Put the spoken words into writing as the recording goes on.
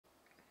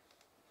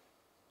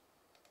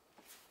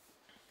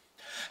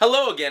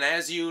Hello again.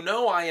 As you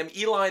know, I am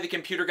Eli the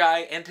Computer Guy,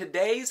 and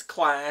today's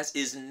class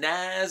is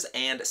NAS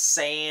and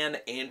SAN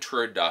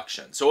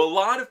Introduction. So a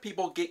lot of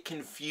people get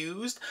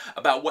confused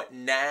about what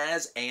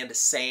NAS and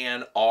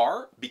SAN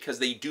are because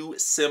they do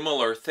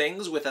similar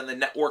things within the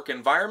network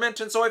environment,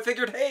 and so I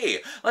figured, hey,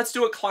 let's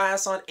do a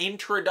class on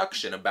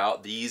introduction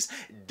about these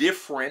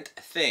different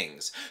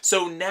things.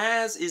 So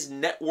NAS is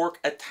network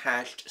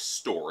attached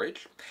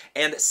storage,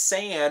 and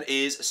SAN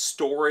is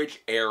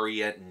storage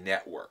area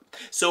network.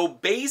 So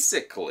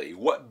basically,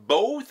 what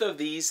both of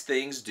these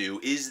things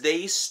do is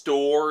they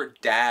store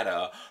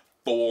data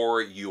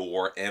for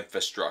your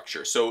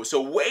infrastructure. So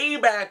way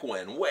back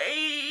when,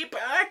 way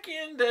back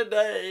in the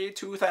day,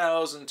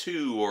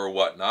 2002 or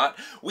whatnot,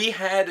 we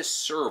had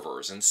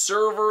servers, and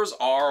servers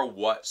are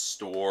what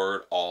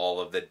stored all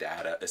of the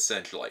data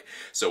essentially.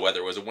 So whether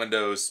it was a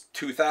Windows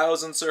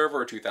 2000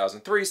 server,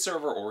 2003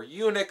 server, or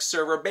Unix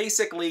server,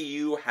 basically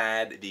you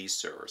had these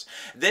servers.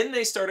 Then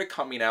they started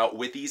coming out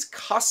with these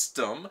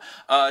custom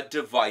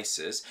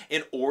devices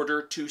in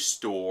order to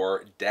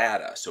store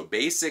data. So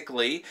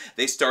basically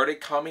they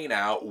started coming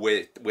out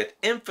with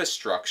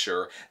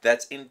infrastructure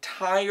that's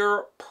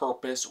entire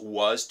purpose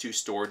was to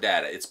store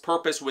data. Its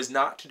purpose was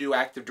not to do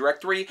Active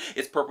Directory,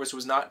 its purpose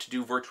was not to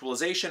do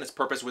virtualization, its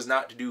purpose was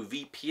not to do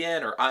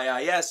VPN or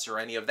IIS or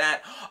any of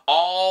that.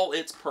 All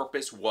its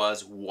purpose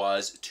was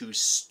to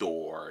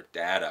store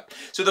data.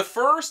 So the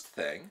first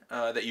thing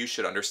that you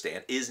should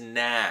understand is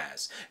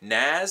NAS.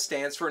 NAS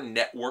stands for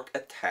Network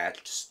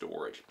Attached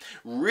Storage.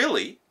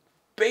 Really,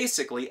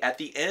 basically, at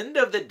the end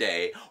of the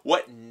day,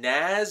 what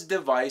NAS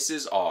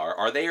devices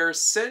are they are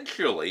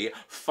essentially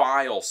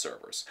file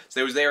servers.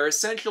 So they are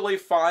essentially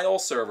file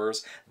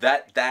servers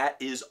that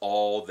is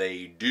all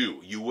they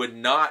do. You would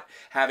not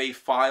have a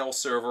file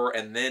server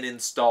and then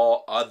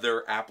install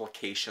other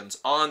applications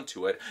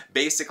onto it.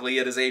 Basically,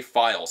 it is a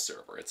file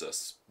server. It's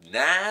a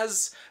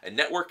NAS, a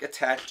network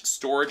attached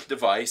storage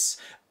device.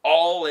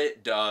 All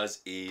it does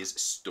is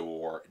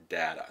store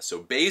data. So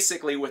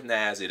basically with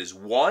NAS, it is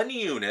one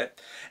unit.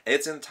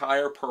 Its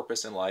entire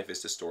purpose in life is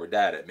to store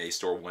data. It may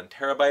store 1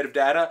 terabyte of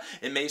data.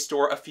 It may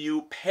store a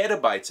few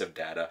petabytes of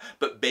data.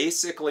 But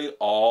basically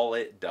all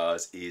it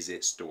does is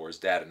it stores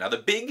data. Now the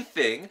big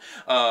thing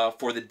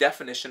for the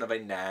definition of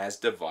a NAS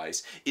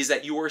device is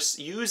that you are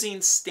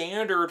using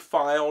standard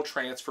file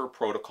transfer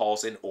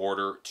protocols in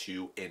order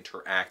to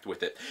interact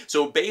with it.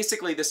 So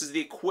basically this is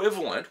the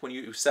equivalent when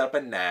you set up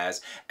a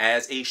NAS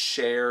as a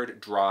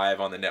shared drive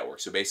on the network.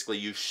 So basically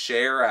you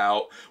share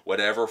out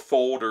whatever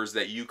folders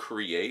that you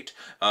create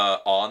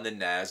on the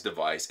NAS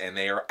device, and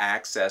they are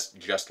accessed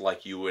just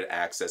like you would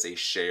access a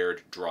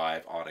shared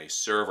drive on a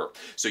server.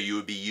 So you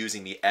would be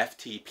using the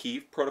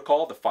FTP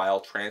protocol, the file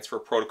transfer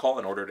protocol,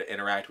 in order to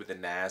interact with the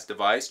NAS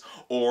device,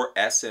 or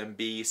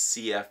SMB,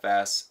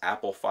 CFS,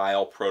 Apple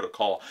File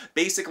Protocol,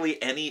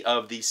 basically any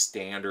of the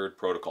standard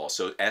protocols.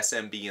 So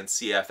SMB and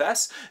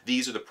CFS,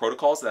 these are the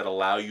protocols that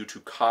allow you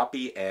to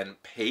copy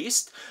and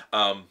paste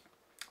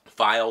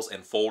files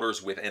and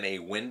folders within a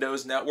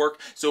Windows network.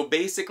 So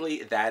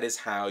basically that is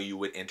how you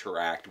would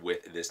interact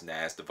with this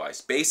NAS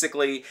device.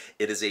 Basically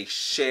it is a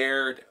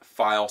shared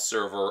file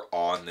server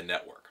on the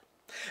network.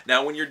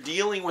 Now when you're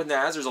dealing with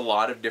NAS, there's a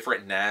lot of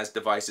different NAS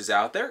devices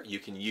out there. You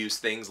can use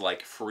things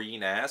like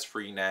FreeNAS.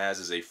 FreeNAS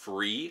is a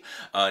free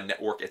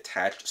network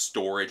attached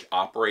storage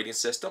operating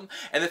system.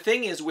 And the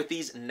thing is with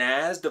these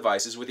NAS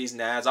devices, with these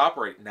NAS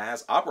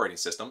operating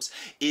systems,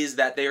 is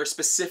that they are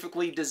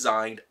specifically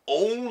designed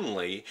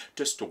only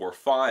to store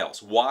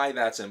files. Why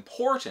that's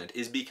important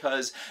is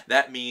because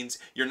that means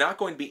you're not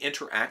going to be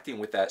interacting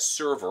with that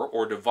server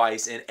or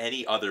device in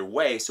any other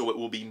way, so it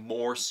will be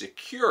more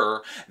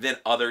secure than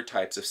other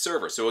types of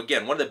servers. So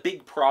again, one of the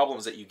big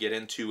problems that you get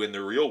into in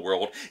the real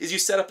world is you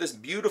set up this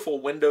beautiful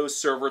Windows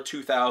Server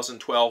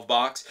 2012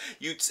 box,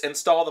 you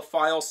install the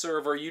file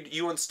server,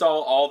 you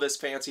install all this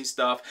fancy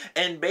stuff,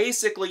 and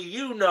basically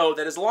you know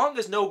that as long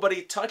as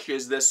nobody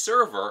touches this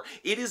server,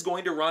 it is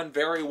going to run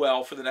very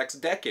well for the next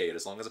decade,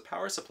 as long as the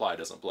power supply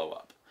doesn't blow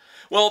up.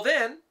 Well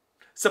then,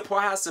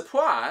 surprise,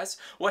 surprise,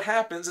 what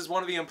happens is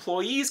one of the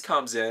employees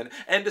comes in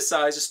and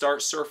decides to start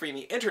surfing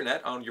the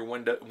internet on your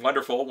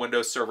wonderful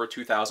Windows Server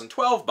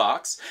 2012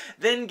 box,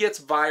 then gets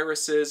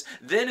viruses,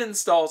 then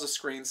installs a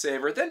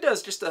screensaver, then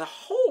does just a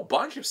whole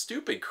bunch of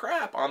stupid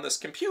crap on this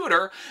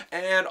computer,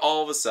 and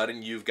all of a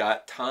sudden you've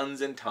got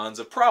tons and tons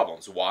of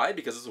problems. Why?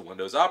 Because it's a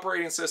Windows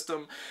operating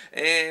system,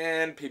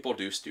 and people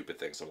do stupid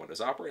things on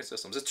Windows operating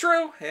systems. It's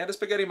true, and a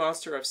spaghetti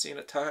monster. I've seen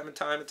it time and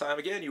time and time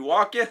again. You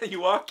walk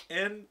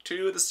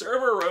into the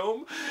server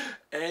room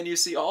and you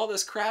see all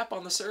this crap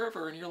on the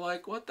server and you're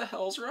like, what the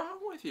hell's wrong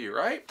with you,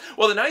 right?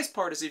 Well, the nice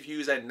part is if you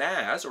use a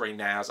NAS or a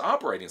NAS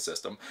operating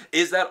system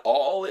is that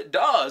all it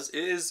does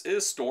is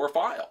store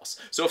files.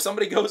 So if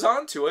somebody goes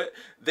onto it,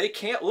 they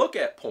can't look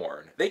at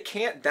porn. They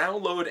can't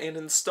download and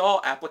install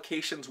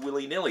applications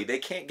willy-nilly. They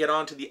can't get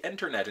onto the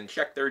internet and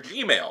check their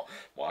Gmail.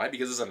 Why?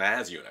 Because it's a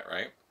NAS unit,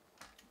 right?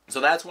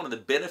 So that's one of the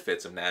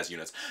benefits of NAS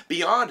units.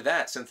 Beyond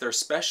that, since they're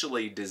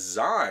specially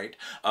designed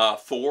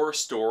for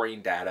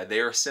storing data, they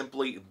are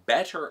simply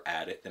better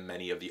at it than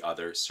many of the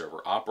other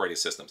server operating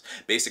systems.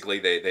 Basically,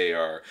 they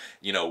are,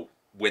 you know,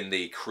 when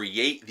they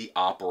create the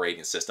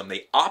operating system,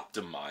 they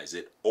optimize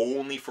it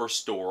only for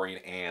storing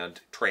and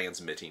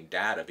transmitting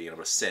data, being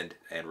able to send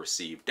and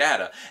receive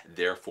data.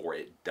 Therefore,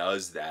 it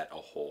does that a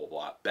whole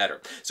lot better.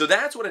 So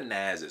that's what a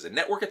NAS is. A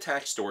network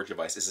attached storage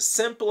device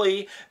is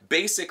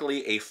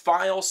basically a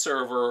file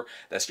server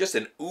that's just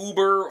an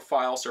Uber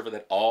file server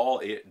that all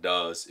it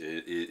does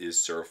is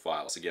serve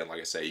files. Again, like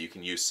I say, you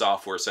can use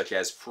software such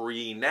as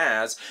free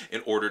NAS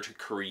in order to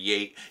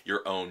create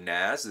your own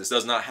NAS. This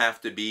does not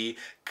have to be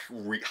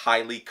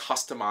highly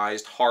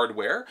customized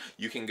hardware.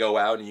 You can go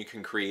out and you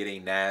can create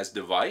a NAS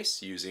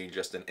device using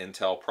just an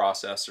Intel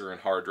processor and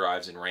hard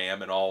drives and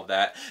RAM and all of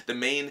that. The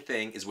main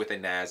thing is with a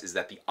NAS is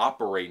that the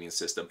operating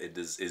system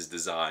is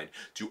designed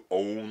to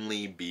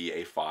only be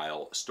a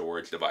file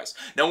storage device.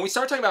 Now when we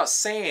start talking about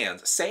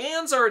SANs,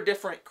 SANs are a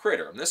different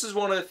critter. And this is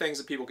one of the things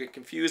that people get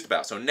confused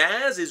about. So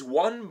NAS is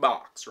one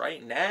box,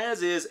 right?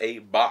 NAS is a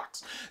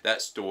box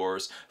that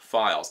stores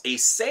files. A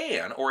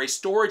SAN, or a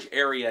storage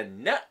area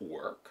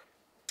network,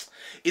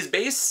 is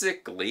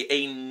basically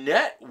a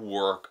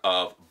network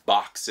of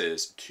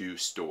boxes to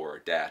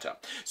store data.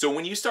 So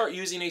when you start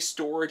using a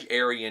storage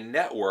area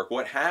network,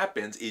 what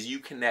happens is you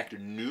connect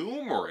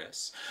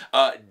numerous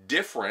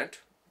different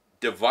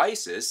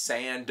devices,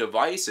 SAN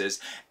devices,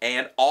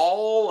 and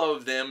all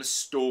of them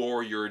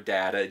store your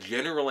data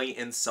generally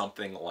in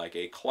something like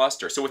a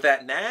cluster. So with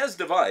that NAS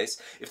device,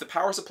 if the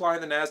power supply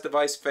in the NAS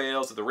device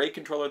fails, if the RAID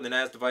controller in the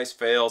NAS device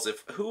fails,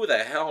 if who the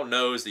hell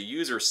knows, the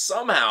user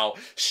somehow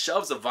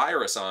shoves a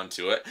virus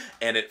onto it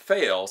and it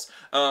fails,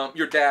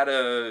 your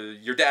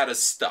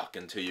data's stuck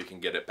until you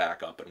can get it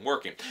back up and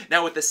working.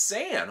 Now with the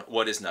SAN,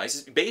 what is nice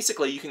is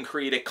basically you can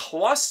create a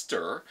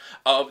cluster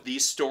of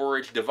these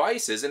storage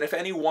devices, and if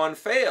any one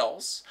fails,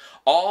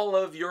 all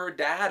of your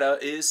data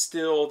is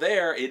still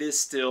there. It is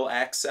still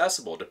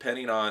accessible,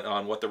 depending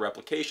on what the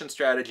replication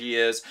strategy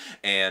is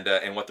and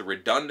what the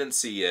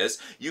redundancy is.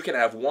 You can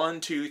have 1,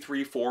 2,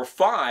 3, 4,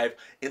 5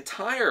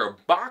 entire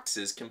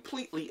boxes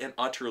completely and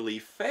utterly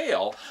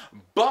fail,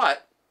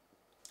 but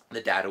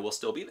the data will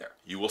still be there.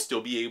 You will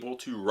still be able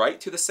to write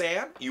to the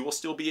SAN. You will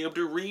still be able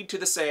to read to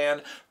the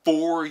SAN.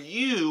 For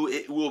you,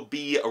 it will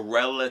be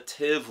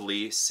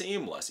relatively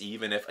seamless,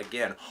 even if,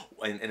 again,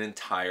 an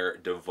entire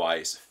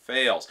device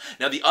fails.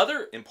 Now, the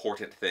other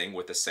important thing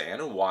with the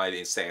SAN and why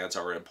the SANs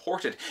are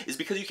important is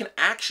because you can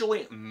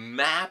actually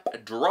map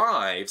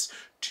drives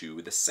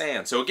to the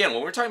SAN. So again,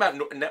 when we're talking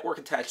about network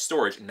attached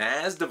storage,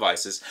 NAS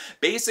devices,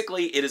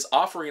 basically it is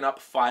offering up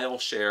file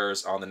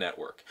shares on the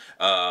network.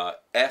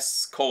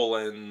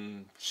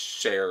 S:shared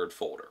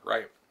folder,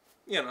 right?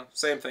 You know,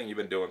 same thing you've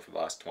been doing for the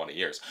last 20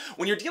 years.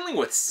 When you're dealing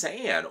with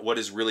SAN, what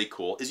is really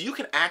cool is you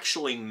can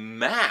actually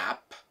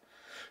map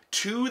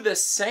to the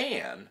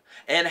SAN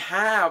and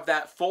have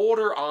that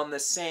folder on the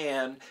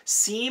SAN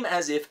seem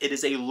as if it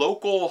is a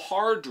local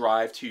hard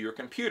drive to your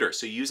computer.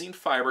 So using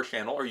Fiber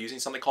Channel or using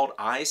something called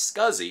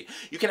iSCSI,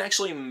 you can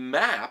actually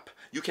mount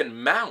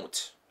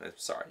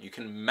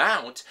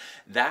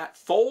that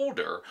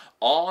folder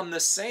on the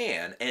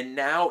SAN, and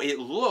now it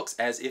looks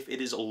as if it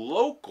is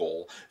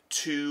local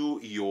to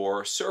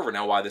your server.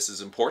 Now why this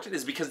is important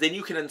is because then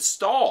you can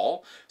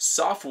install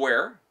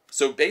software.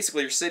 So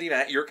basically you're sitting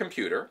at your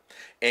computer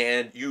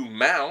and you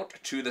mount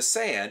to the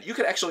SAN. You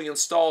could actually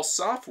install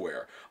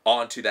software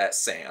onto that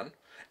SAN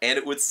and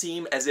it would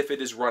seem as if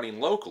it is running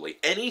locally.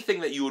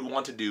 Anything that you would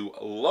want to do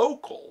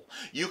local,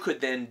 you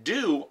could then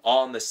do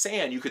on the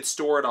SAN. You could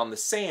store it on the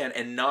SAN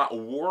and not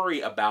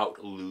worry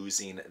about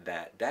losing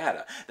that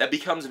data. That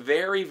becomes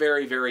very,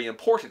 very, very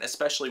important,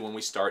 especially when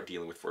we start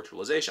dealing with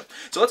virtualization.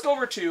 So let's go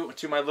over to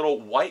my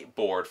little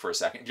whiteboard for a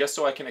second, just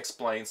so I can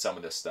explain some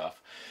of this stuff.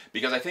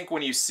 Because I think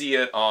when you see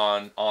it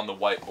on the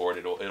whiteboard,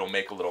 it'll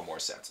make a little more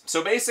sense.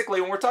 So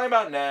basically, when we're talking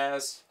about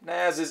NAS,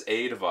 NAS is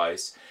a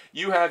device.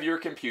 You have your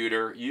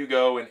computer, you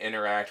go and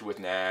interact with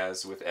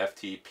NAS, with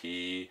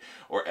FTP,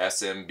 or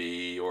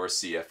SMB, or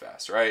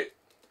CFS, right?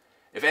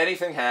 If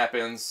anything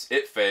happens,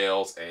 it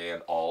fails,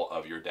 and all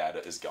of your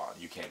data is gone.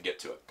 You can't get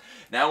to it.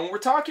 Now, when we're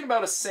talking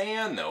about a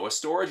SAN, though, a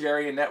storage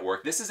area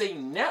network, this is a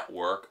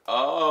network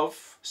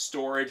of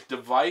storage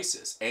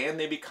devices, and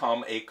they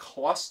become a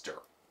cluster.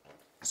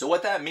 So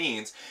what that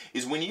means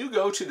is when you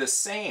go to the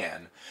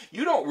SAN,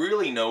 you don't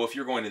really know if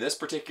you're going to this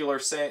particular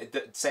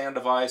SAN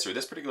device, or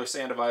this particular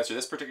SAN device, or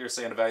this particular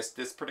SAN device,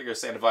 this particular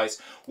SAN device.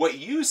 What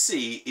you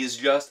see is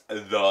just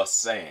the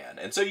SAN.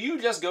 And so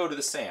you just go to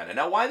the SAN. And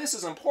now why this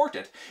is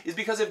important is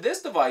because if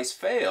this device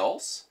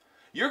fails,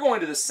 you're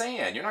going to the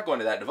SAN, you're not going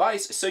to that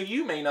device, so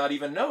you may not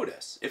even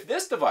notice. If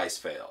this device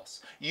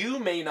fails, you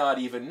may not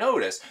even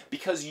notice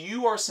because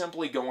you are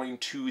simply going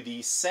to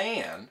the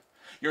SAN.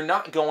 You're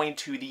not going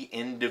to the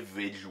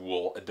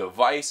individual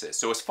devices.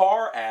 So as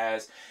far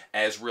as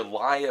as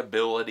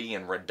reliability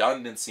and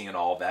redundancy and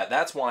all that.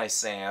 That's why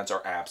SANs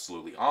are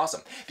absolutely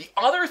awesome. The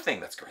other thing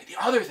that's great,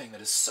 the other thing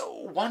that is so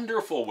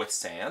wonderful with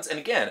SANs, and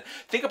again,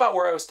 think about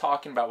where I was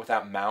talking about with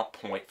that mount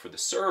point for the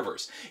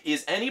servers,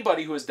 is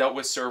anybody who has dealt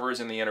with servers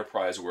in the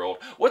enterprise world,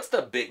 what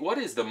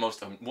is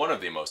one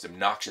of the most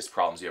obnoxious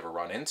problems you ever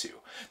run into?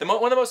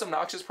 One of the most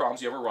obnoxious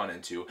problems you ever run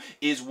into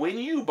is when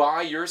you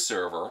buy your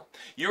server,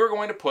 you're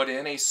going to put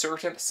in a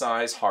certain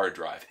size hard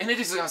drive, and it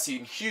is going to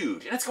seem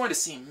huge, and it's going to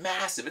seem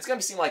massive. It's going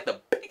to seem like the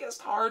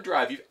biggest hard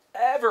drive you've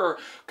ever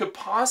could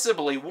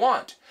possibly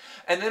want.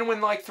 And then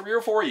when like 3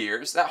 or 4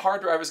 years, that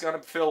hard drive is going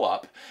to fill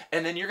up,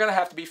 and then you're going to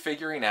have to be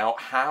figuring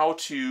out how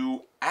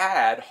to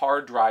add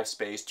hard drive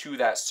space to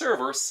that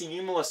server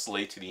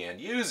seamlessly to the end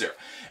user.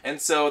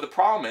 And so the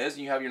problem is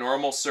you have your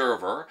normal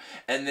server,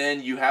 and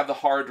then you have the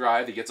hard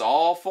drive that gets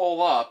all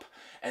full up,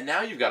 and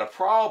now you've got a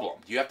problem.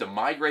 Do you have to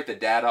migrate the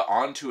data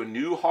onto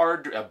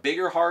a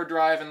bigger hard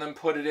drive and then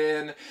put it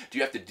in? Do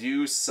you have to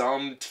do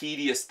some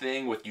tedious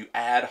thing with you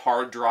add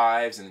hard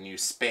drives and then you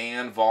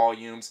span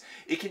volumes?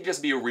 It can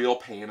just be a real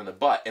pain in the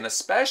butt, and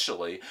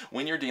especially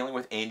when you're dealing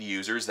with end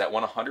users that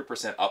want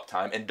 100%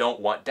 uptime and don't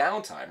want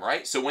downtime,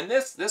 right? So when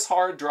this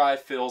hard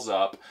drive fills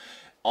up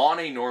on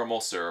a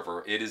normal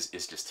server,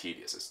 it's just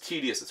tedious. It's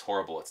tedious, it's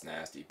horrible, it's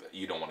nasty, but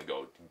you don't want to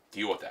go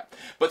deal with that.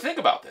 But think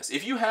about this.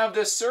 If you have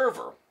this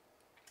server,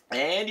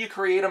 and you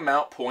create a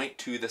mount point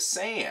to the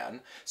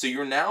SAN, so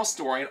you're now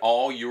storing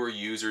all your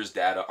users'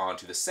 data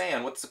onto the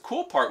SAN. What's the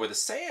cool part with the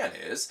SAN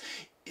is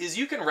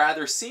you can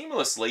rather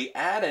seamlessly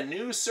add a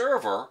new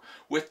server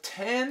with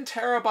 10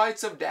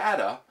 terabytes of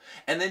data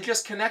and then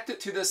just connect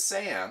it to the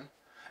SAN,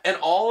 and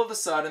all of a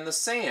sudden the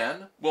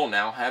SAN will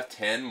now have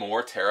 10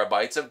 more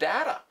terabytes of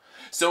data.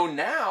 So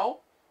now,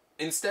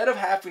 instead of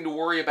having to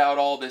worry about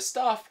all this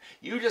stuff,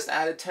 you just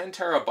added 10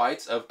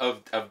 terabytes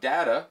of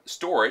data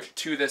storage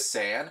to this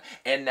SAN,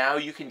 and now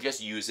you can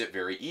just use it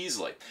very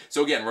easily.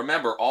 So again,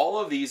 remember, all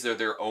of these are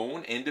their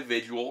own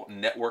individual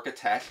network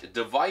attached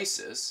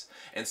devices,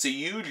 and so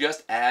you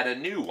just add a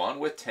new one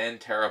with 10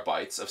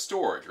 terabytes of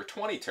storage, or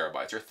 20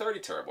 terabytes, or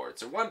 30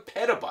 terabytes, or 1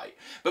 petabyte.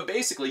 But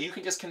basically, you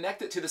can just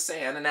connect it to the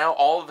SAN, and now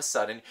all of a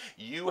sudden,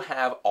 you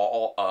have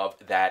all of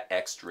that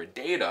extra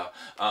data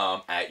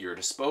at your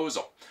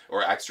disposal,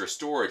 or extra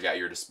storage at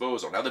your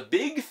disposal. Now the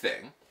big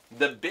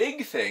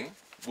thing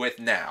with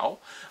now,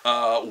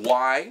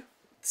 why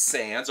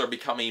SANs are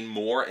becoming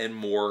more and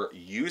more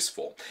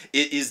useful,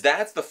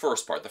 that's the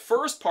first part. The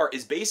first part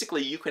is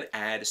basically you can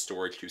add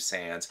storage to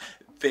SANs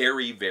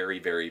very, very,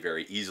 very,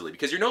 very easily,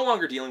 because you're no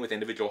longer dealing with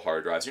individual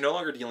hard drives, you're no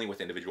longer dealing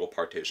with individual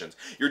partitions,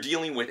 you're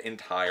dealing with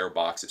entire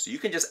boxes. So you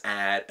can just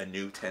add a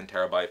new 10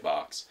 terabyte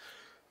box,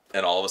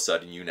 and all of a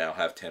sudden you now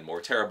have 10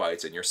 more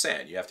terabytes in your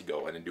SAN. You have to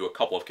go in and do a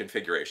couple of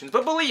configurations,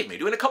 but believe me,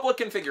 doing a couple of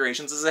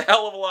configurations is a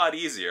hell of a lot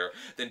easier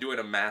than doing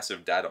a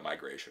massive data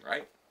migration,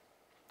 right?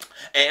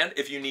 And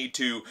if you need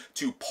to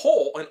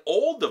pull an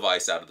old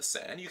device out of the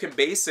SAN, you can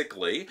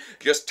basically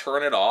just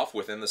turn it off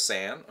within the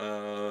SAN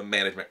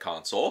management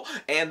console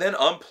and then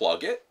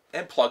unplug it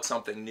and plug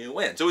something new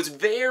in. So it's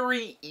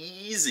very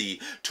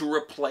easy to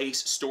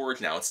replace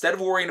storage now. Instead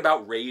of worrying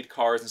about RAID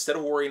cards, instead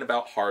of worrying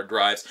about hard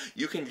drives,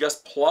 you can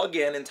just plug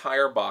in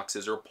entire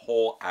boxes or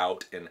pull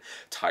out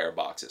entire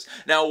boxes.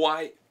 Now,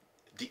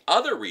 the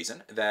other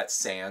reason that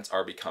SANs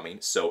are becoming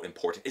so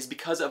important is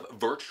because of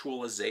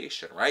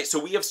virtualization, right?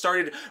 So we have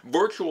started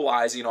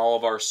virtualizing all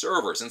of our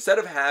servers. Instead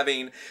of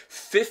having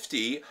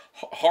 50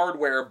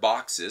 hardware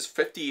boxes,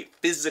 50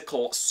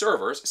 physical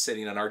servers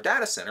sitting in our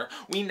data center,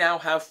 we now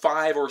have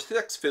 5 or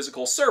 6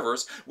 physical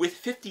servers with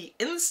 50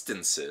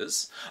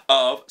 instances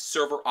of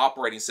server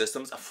operating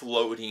systems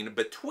floating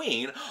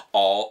between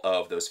all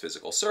of those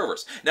physical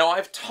servers. Now,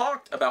 I've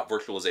talked about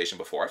virtualization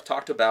before. I've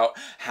talked about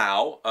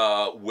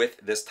how with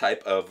this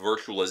type of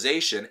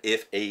virtualization,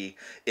 if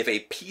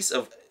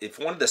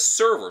one of the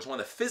servers, one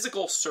of the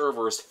physical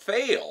servers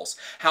fails,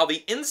 how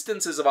the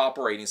instances of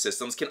operating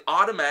systems can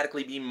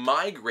automatically be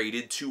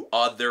migrated to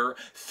other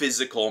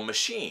physical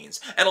machines.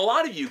 And a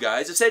lot of you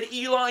guys have said,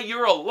 Eli,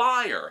 you're a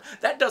liar.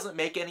 That doesn't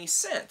make any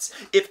sense.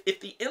 If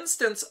the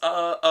instance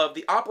of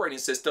the operating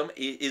system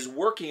is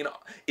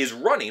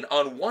running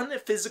on one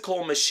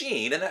physical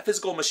machine, and that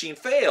physical machine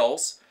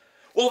fails,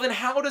 well, then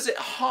how does it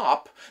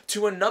hop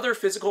to another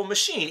physical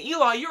machine?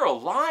 Eli, you're a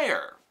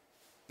liar.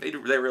 They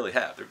really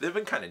have. They've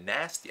been kind of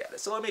nasty at it.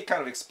 So let me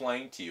kind of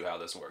explain to you how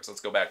this works. Let's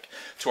go back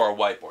to our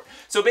whiteboard.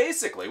 So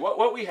basically,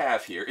 what we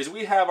have here is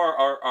we have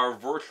our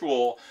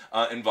virtual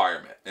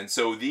environment. And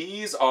so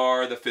these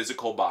are the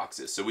physical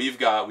boxes. So we've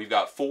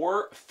got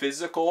 4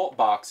 physical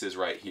boxes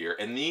right here.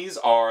 And these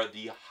are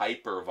the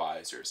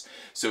hypervisors.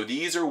 So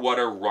these are what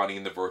are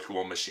running the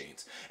virtual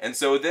machines. And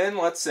so then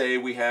let's say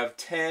we have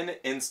 10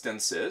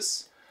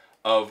 instances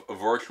of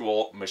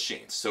virtual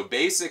machines. So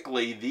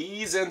basically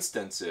these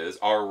instances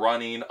are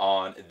running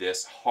on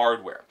this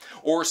hardware,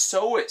 or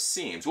so it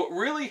seems. What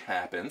really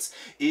happens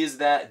is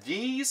that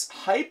these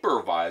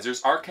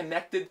hypervisors are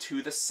connected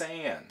to the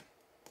SAN.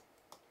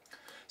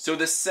 So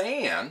the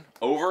SAN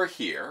over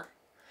here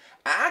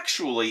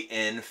actually,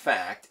 in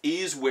fact,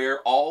 is where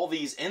all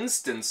these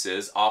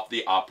instances of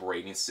the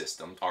operating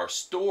system are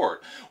stored.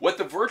 What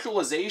the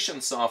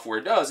virtualization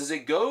software does is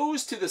it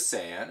goes to the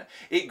SAN,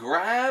 it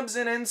grabs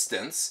an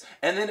instance,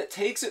 and then it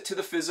takes it to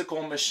the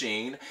physical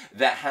machine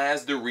that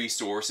has the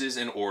resources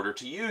in order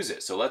to use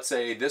it. So let's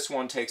say this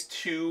one takes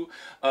 2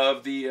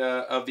 of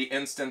the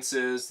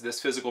instances,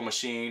 this physical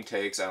machine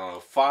takes, I don't know,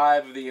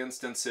 5 of the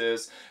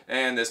instances,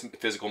 and this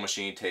physical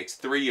machine takes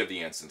 3 of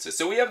the instances.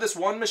 So we have this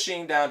one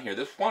machine down here,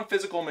 this one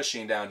physical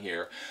machine down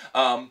here,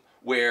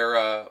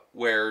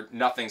 where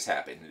nothing's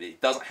happened.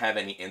 It doesn't have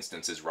any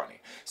instances running.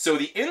 So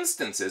the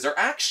instances are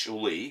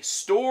actually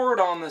stored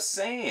on the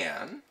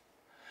SAN,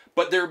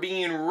 but they're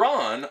being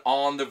run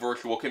on the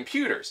virtual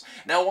computers.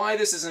 Now, why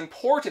this is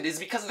important is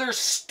because they're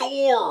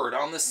stored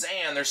on the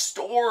SAN. They're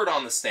stored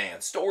on the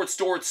SAN. Stored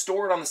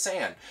on the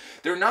SAN.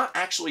 They're not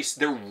actually,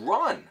 they're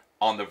run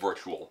on the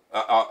virtual,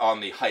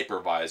 on the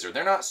hypervisor.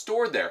 They're not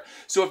stored there.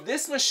 So if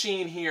this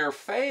machine here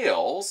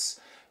fails,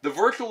 the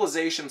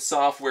virtualization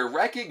software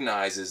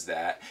recognizes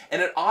that,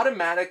 and it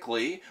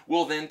automatically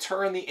will then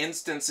turn the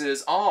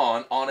instances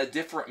on a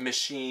different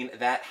machine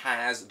that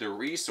has the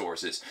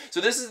resources. So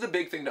this is the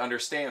big thing to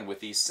understand with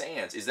these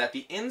SANs, is that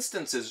the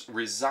instances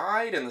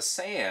reside in the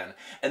SAN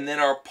and then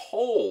are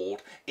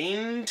pulled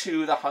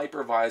into the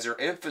hypervisor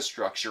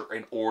infrastructure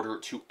in order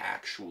to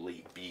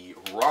actually be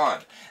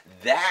run.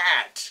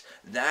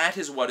 That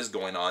is what is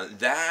going on.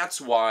 That's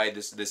why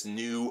this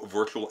new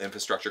virtual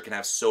infrastructure can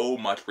have so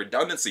much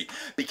redundancy,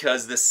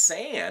 because the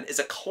SAN is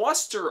a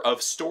cluster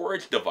of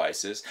storage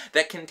devices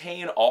that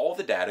contain all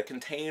the data,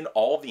 contain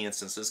all the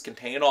instances,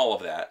 contain all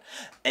of that,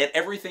 and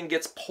everything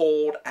gets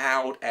pulled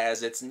out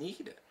as it's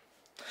needed.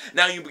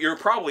 Now, you're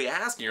probably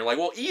asking, you're like,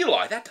 well,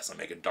 Eli, that doesn't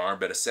make a darn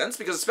bit of sense,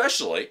 because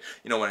especially,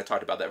 you know, when I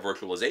talked about that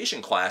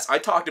virtualization class, I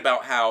talked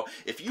about how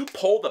if you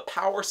pull the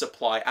power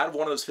supply out of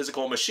one of those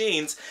physical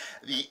machines,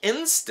 the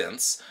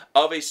instance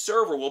of a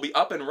server will be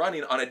up and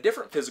running on a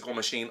different physical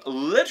machine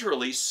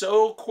literally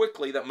so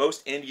quickly that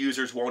most end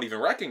users won't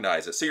even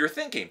recognize it. So you're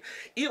thinking,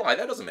 Eli,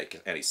 that doesn't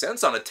make any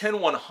sense. On a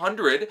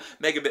 10/100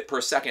 megabit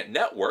per second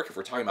network, if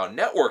we're talking about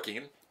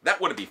networking, that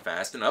wouldn't be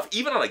fast enough.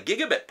 Even on a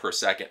gigabit per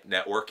second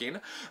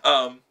networking,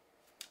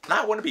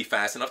 that wouldn't be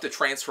fast enough to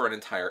transfer an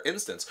entire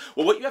instance.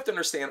 Well, what you have to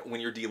understand when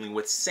you're dealing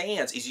with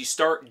SANs is you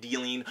start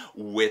dealing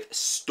with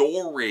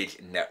storage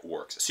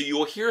networks. So you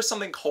will hear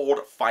something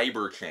called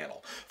fiber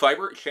channel.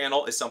 Fiber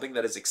channel is something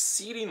that is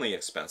exceedingly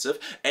expensive,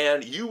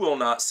 and you will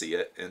not see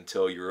it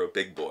until you're a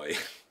big boy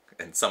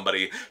and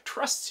somebody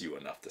trusts you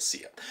enough to see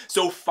it.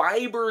 So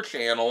fiber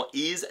channel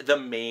is the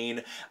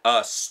main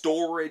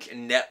storage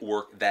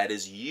network that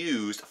is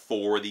used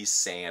for these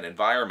SAN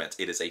environments.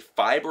 It is a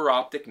fiber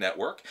optic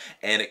network,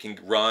 and it can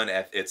run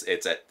at, it's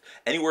at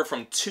anywhere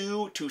from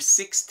 2 to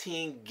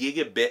 16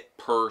 gigabit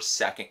per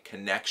second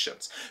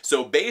connections.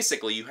 So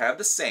basically you have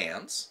the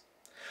SANs.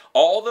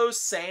 All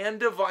those SAN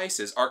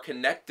devices are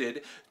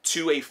connected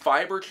to a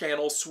fiber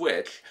channel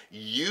switch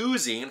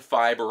using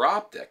fiber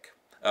optic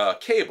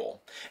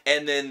cable,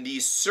 and then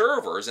these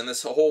servers and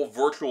this whole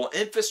virtual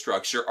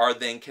infrastructure are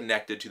then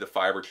connected to the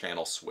fiber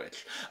channel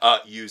switch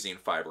using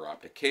fiber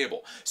optic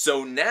cable.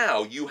 So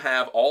now you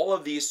have all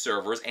of these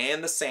servers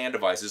and the SAN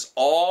devices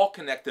all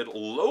connected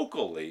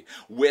locally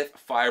with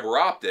fiber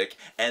optic,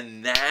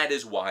 and that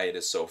is why it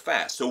is so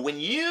fast. So when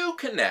you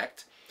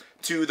connect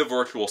to the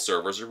virtual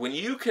servers, or when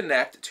you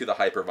connect to the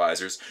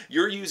hypervisors,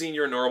 you're using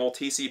your normal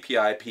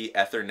TCP/IP,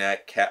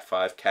 Ethernet,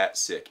 Cat5,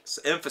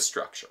 Cat6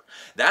 infrastructure.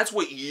 That's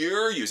what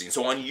you're using.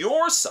 So on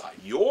your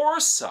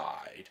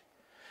side,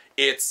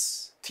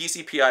 it's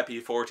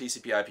TCP/IP4,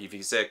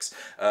 TCP/IPv6,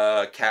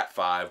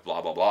 Cat5,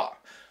 blah, blah, blah.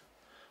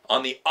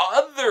 On the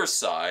other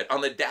side, on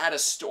the data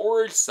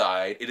storage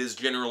side, it is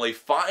generally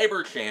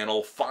fiber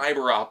channel,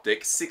 fiber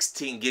optic,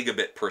 16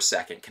 gigabit per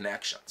second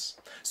connections.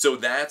 So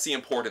that's the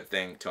important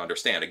thing to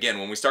understand. Again,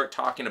 when we start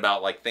talking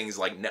about like things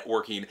like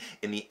networking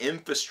in the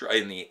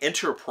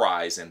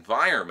enterprise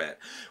environment,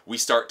 we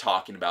start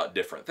talking about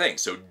different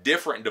things. So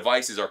different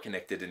devices are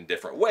connected in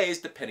different ways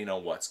depending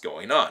on what's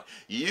going on.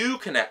 You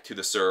connect to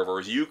the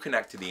servers, you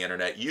connect to the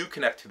internet, you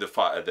connect to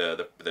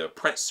the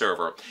print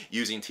server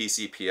using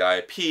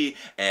TCP/IP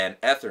and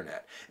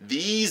Ethernet.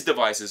 These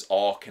devices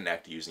all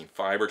connect using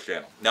fiber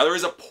channel. Now there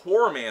is a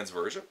poor man's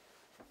version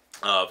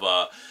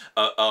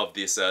of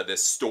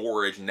this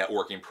storage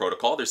networking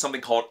protocol. There's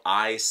something called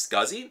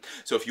iSCSI.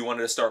 So if you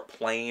wanted to start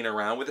playing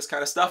around with this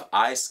kind of stuff,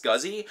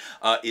 iSCSI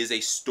is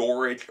a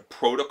storage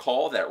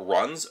protocol that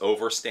runs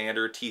over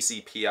standard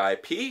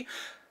TCP/IP.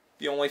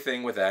 The only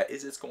thing with that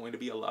is it's going to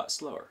be a lot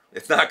slower.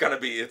 It's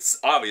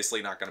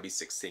obviously not going to be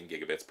 16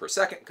 gigabits per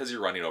second because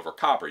you're running over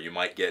copper. You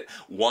might get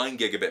 1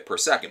 gigabit per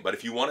second. But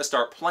if you want to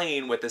start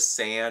playing with the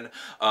SAN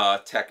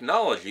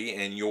technology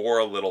in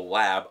your little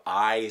lab,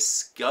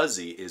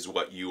 iSCSI is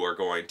what you are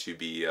going to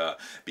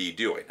be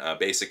doing.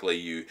 Basically,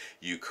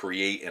 you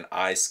create an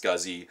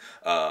iSCSI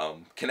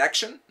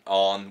connection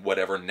on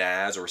whatever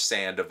NAS or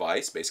SAN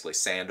device, basically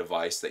SAN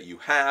device that you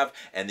have,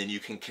 and then you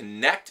can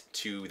connect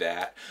to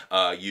that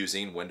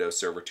using Windows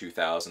Server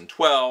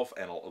 2012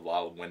 and a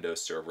lot of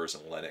Windows servers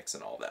and Linux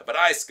and all that. But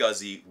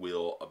iSCSI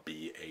will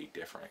be a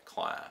different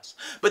class.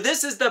 But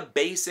this is the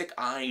basic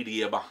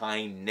idea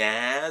behind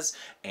NAS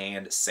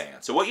and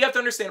SAN. So what you have to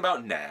understand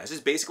about NAS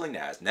is basically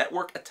NAS,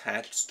 Network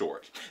Attached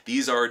Storage.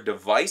 These are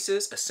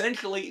devices,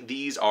 essentially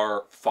these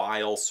are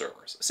file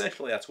servers.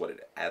 Essentially that's what it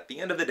is. At the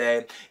end of the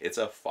day, it's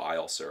a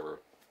file server.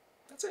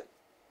 That's it.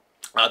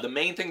 The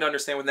main thing to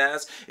understand with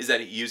NAS is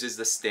that it uses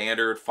the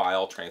standard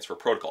file transfer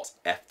protocols,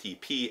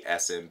 FTP,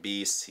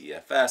 SMB,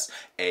 CFS,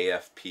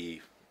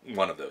 AFP,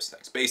 one of those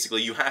things.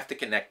 Basically, you have to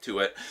connect to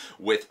it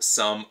with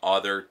some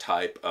other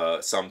type,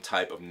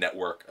 of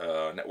network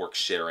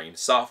sharing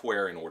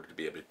software in order to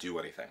be able to do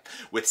anything.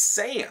 With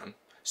SAN,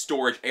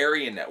 storage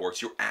area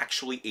networks, you're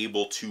actually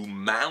able to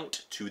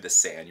mount to the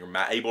SAN. You're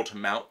able to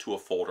mount to a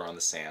folder on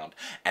the SAN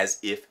as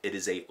if it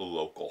is a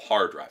local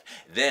hard drive.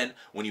 Then,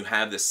 when you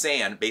have the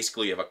SAN,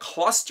 basically you have a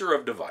cluster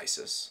of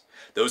devices.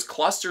 Those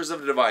clusters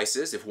of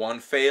devices, if one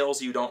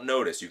fails, you don't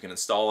notice. You can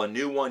install a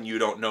new one, you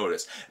don't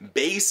notice.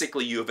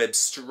 Basically, you have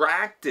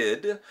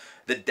abstracted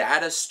the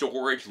data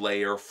storage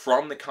layer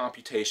from the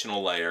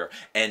computational layer,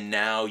 and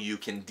now you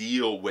can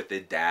deal with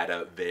the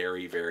data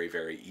very, very,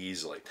 very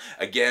easily.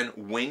 Again,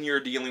 when you're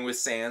dealing with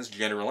SANs,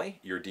 generally,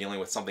 you're dealing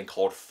with something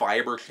called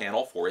fiber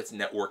channel for its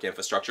network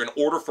infrastructure. In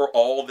order for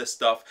all this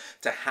stuff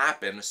to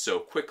happen so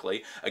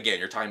quickly, again,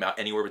 you're talking about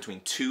anywhere between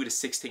 2 to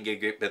 16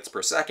 gigabits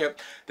per second.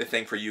 The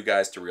thing for you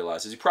guys to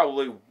realize is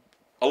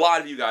a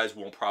lot of you guys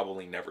will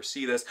probably never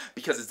see this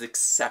because it's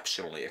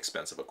exceptionally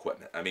expensive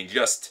equipment. I mean,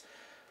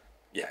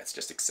 yeah, it's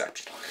just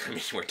exceptional. I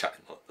mean, we're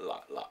talking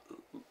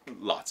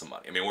lots of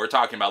money. I mean, we're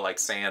talking about like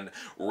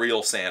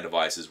real SAN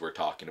devices. We're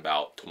talking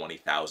about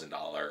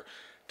 $20,000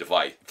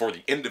 device for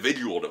the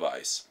individual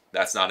device.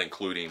 That's not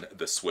including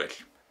the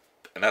switch,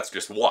 and that's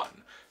just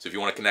one. So if you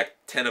want to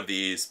connect 10 of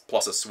these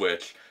plus a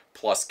switch,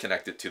 plus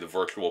connect it to the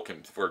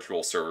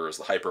virtual servers,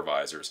 the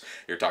hypervisors,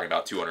 you're talking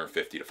about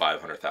 $250,000 to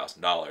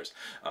 $500,000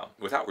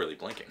 without really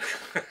blinking.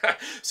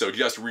 So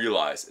just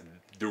realize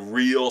the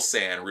real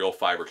SAN, real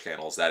fiber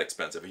channel is that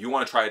expensive. If you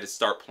want to try to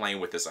start playing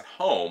with this at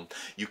home,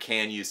 you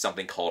can use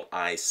something called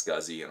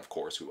iSCSI, and of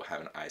course we will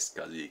have an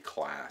iSCSI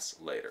class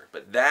later.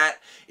 But that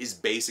is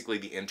basically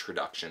the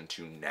introduction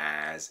to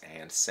NAS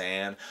and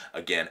SAN.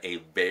 Again, a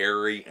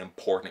very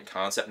important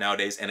concept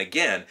nowadays, and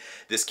again,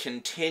 this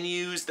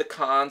continues the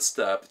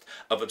concept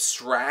of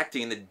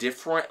abstracting the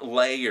different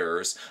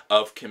layers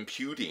of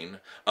computing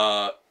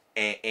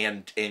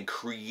and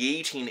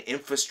creating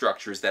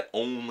infrastructures that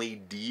only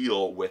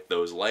deal with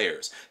those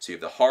layers. So you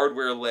have the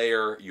hardware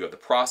layer, you have the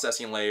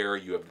processing layer,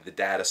 you have the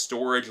data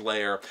storage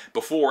layer.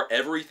 Before,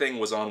 everything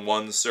was on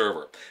one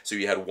server. So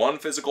you had one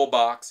physical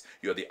box,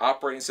 you had the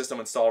operating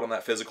system installed on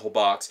that physical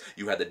box,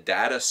 you had the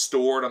data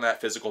stored on that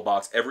physical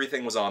box,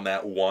 everything was on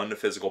that one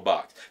physical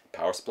box. The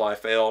power supply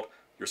failed,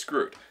 you're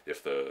screwed.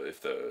 If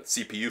the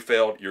CPU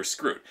failed, you're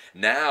screwed.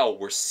 Now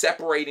we're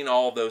separating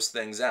all of those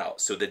things out.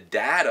 So the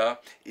data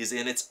is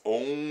in its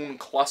own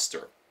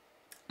cluster.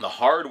 The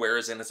hardware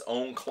is in its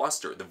own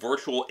cluster. The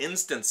virtual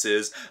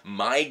instances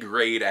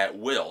migrate at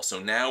will. So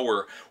now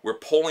we're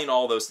pulling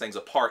all those things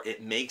apart.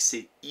 It makes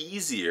it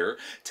easier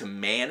to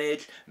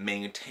manage,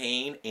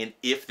 maintain, and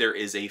if there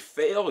is a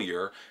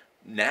failure,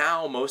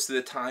 now most of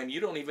the time you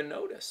don't even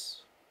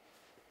notice.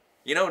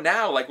 You know,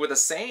 now like with a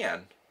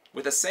SAN,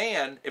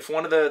 if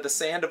one of the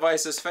SAN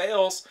devices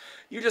fails,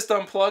 you just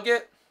unplug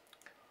it,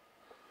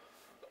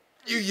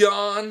 you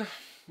yawn,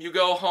 you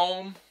go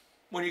home.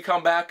 When you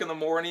come back in the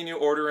morning, you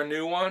order a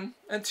new one,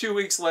 and 2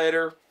 weeks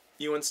later,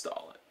 you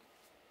install it,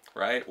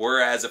 right?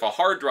 Whereas if a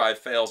hard drive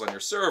fails on your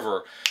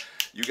server,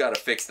 you got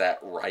to fix that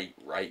right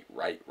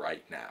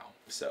now.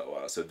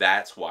 So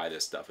that's why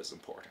this stuff is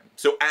important.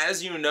 So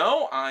as you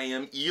know, I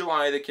am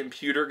Eli the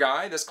Computer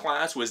Guy. This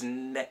class was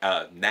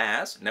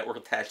NAS, Network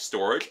Attached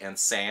Storage, and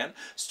SAN,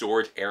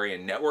 Storage Area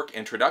Network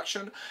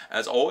Introduction.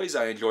 As always,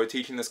 I enjoy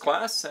teaching this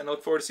class, and I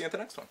look forward to seeing you at the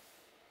next one.